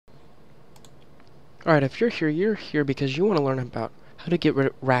Alright, if you're here because you want to learn about how to get rid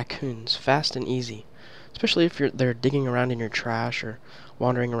of raccoons fast and easy. Especially if they're digging around in your trash or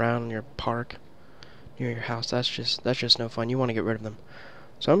wandering around in your park near your house. That's just no fun. You want to get rid of them.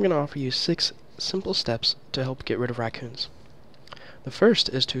 So I'm going to offer you 6 simple steps to help get rid of raccoons. The first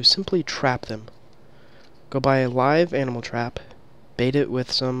is to simply trap them. Go buy a live animal trap, bait it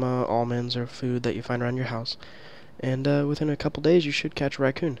with some almonds or food that you find around your house, and within a couple days you should catch a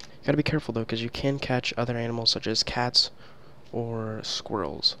raccoon. You gotta be careful though, because you can catch other animals such as cats or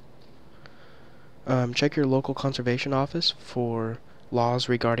squirrels. Check your local conservation office for laws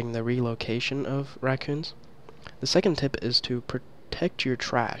regarding the relocation of raccoons. The second tip is to protect your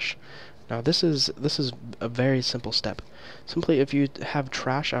trash. Now this is a very simple step. Simply, if you have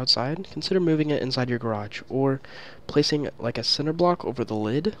trash outside, consider moving it inside your garage or placing like a cinder block over the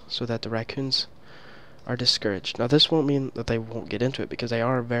lid so that the raccoons are discouraged. Now this won't mean that they won't get into it, because they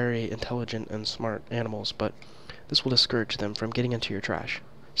are very intelligent and smart animals, but this will discourage them from getting into your trash.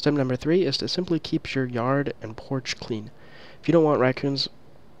 Step number 3 is to simply keep your yard and porch clean. If you don't want raccoons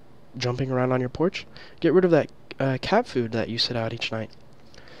jumping around on your porch, get rid of that cat food that you sit out each night.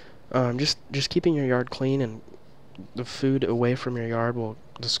 Just keeping your yard clean and the food away from your yard will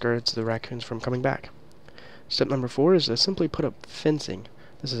discourage the raccoons from coming back. Step number 4 is to simply put up fencing.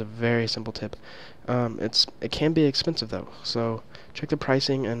 This is a very simple tip. It can be expensive though, so check the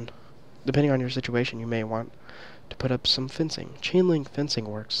pricing, and depending on your situation you may want to put up some fencing. Chain link fencing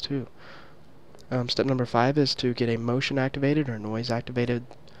works too. Step number 5 is to get a motion activated or noise activated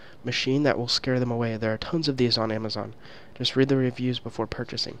machine that will scare them away. There are tons of these on Amazon. Just read the reviews before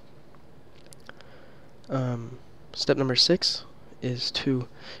purchasing. Step number 6 is to,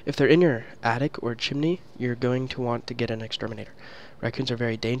 if they're in your attic or chimney, you're going to want to get an exterminator. Raccoons are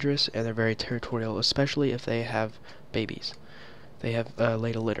very dangerous and they're very territorial, especially if they have babies. They have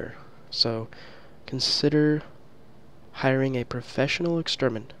laid a litter. So consider hiring a professional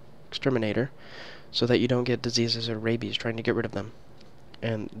exterminator so that you don't get diseases or rabies trying to get rid of them.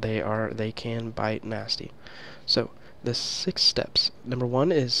 And they can bite nasty. So the 6 steps. Number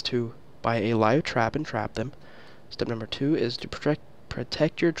 1 is to buy a live trap and trap them. Step number 2 is to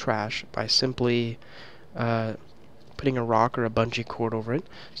protect your trash by simply putting a rock or a bungee cord over it.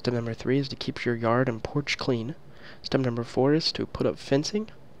 Step number 3 is to keep your yard and porch clean. Step number 4 is to put up fencing.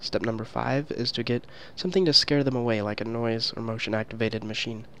 Step number 5 is to get something to scare them away, like a noise or motion activated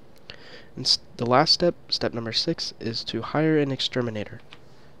machine. And the last step, step number 6, is to hire an exterminator.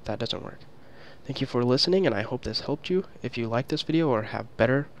 That doesn't work. Thank you for listening, and I hope this helped you. If you like this video or have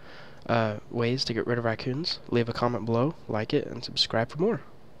better ways to get rid of raccoons, leave a comment below, like it, and subscribe for more.